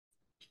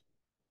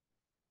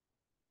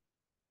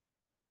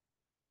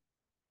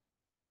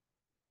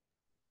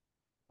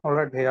All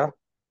right, Bhaiya.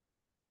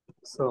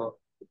 So,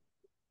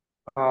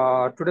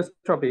 today's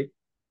topic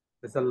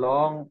is a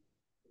long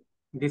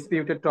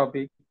disputed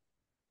topic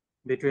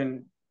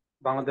between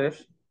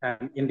Bangladesh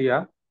and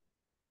India,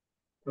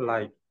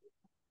 like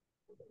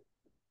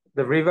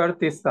the river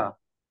Teesta,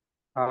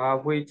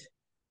 which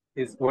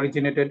is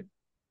originated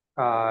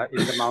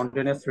in the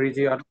mountainous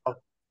region of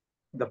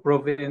the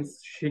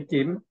province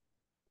Sikkim,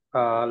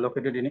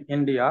 located in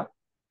India,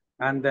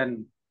 and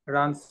then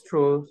runs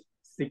through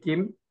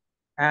Sikkim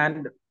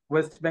and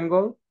West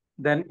Bengal.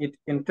 Then it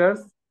enters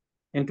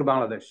into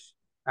Bangladesh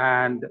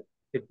and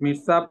it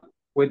meets up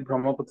with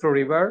Brahmaputra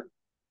River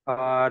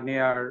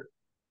near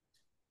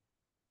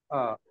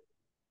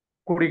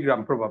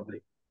Kurigram,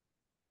 probably.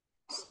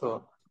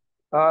 So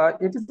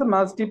it is the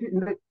most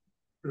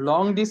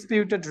long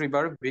disputed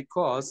river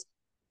because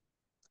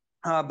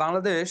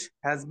Bangladesh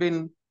has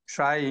been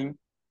trying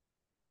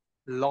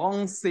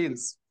long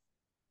since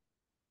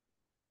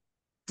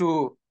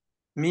to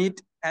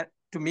meet an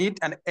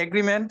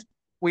agreement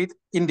with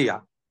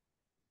India,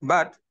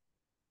 but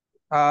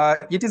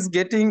it is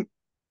getting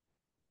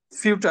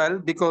futile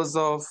because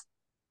of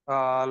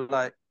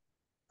the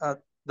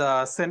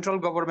central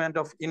government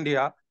of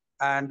India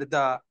and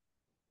the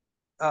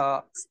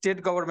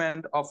state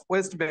government of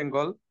West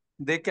Bengal.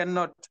 They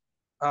cannot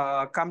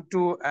come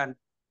to an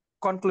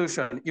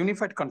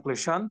unified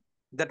conclusion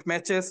that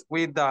matches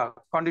with the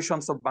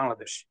conditions of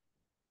Bangladesh.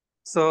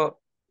 So,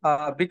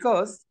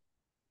 because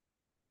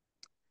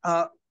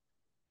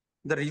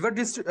the river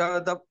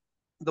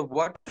the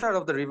water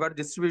of the river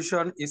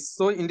distribution is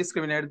so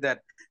indiscriminate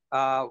that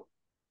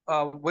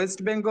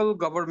West Bengal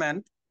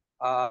government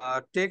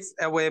takes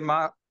away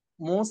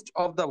most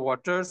of the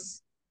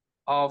waters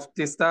of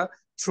Teesta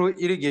through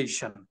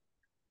irrigation,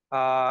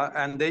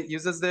 and they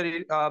uses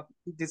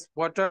this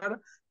water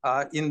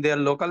in their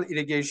local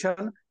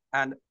irrigation,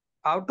 and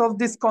out of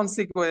this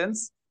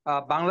consequence,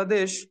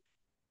 Bangladesh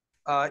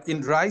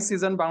in dry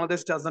season,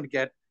 Bangladesh doesn't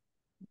get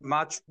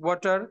much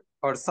water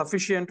or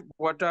sufficient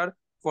water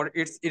for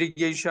its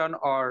irrigation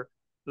or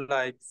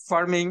like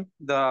farming.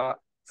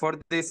 For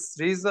this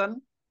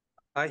reason,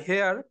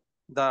 here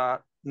the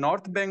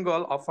North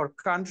Bengal of our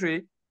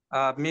country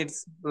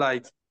meets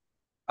like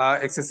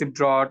excessive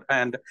drought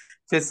and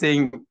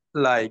facing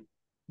like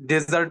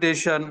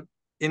desertation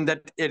in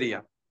that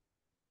area.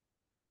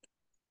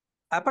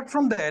 Apart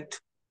from that,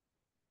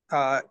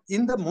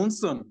 in the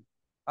monsoon,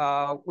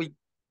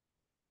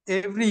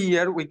 every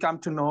year we come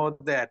to know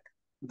that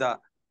the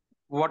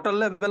water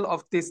level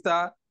of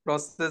Teesta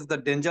crosses the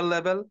danger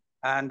level,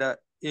 and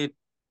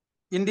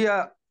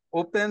India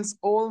opens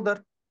all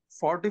the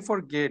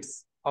 44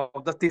 gates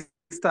of the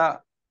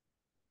Teesta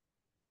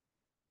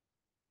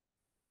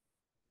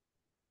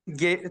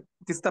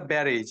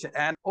barrage,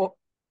 and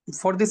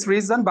for this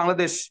reason,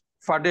 Bangladesh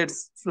flooded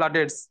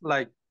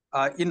like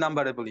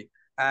innumerably,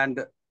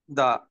 and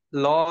the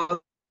loss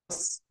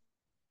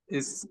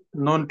is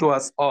known to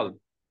us all.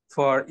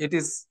 For it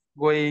is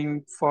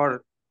going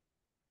for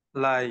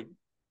like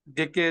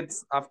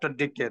decades after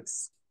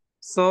decades.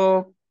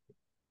 So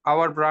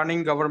our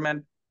running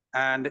government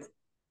and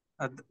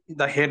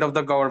the head of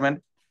the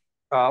government,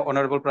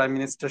 Honorable Prime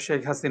Minister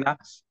Sheikh Hasina,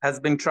 has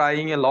been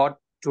trying a lot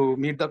to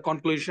meet the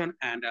conclusion.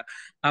 And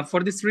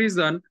for this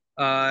reason,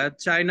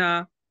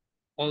 China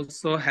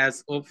also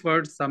has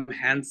offered some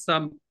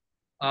handsome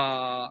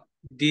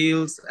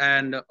deals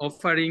and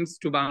offerings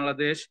to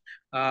Bangladesh,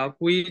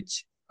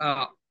 which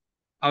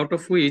out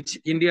of which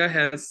India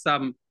has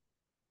some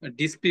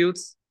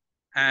disputes.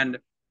 And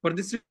for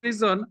this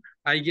reason,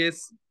 I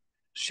guess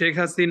Sheikh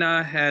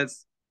Hasina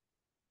has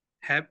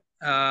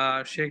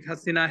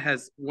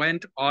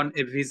went on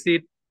a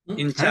visit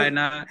in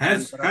China.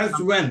 Has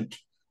went.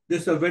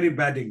 This is a very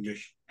bad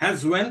English.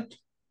 Has went.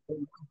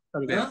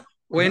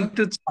 Went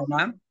to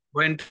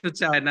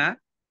China.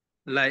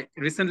 Like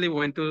recently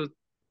went to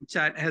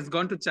China, has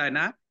gone to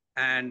China,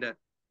 and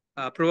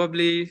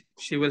probably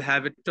she will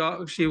have a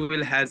talk. She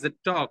will have a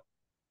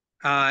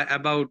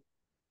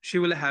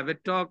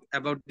talk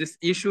about this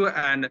issue,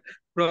 and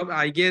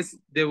I guess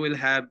they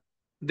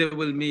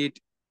will meet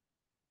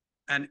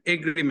an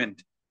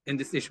agreement in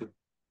this issue.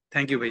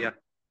 Thank you, Bhaiya.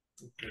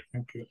 Okay,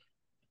 thank you.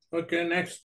 Okay, next.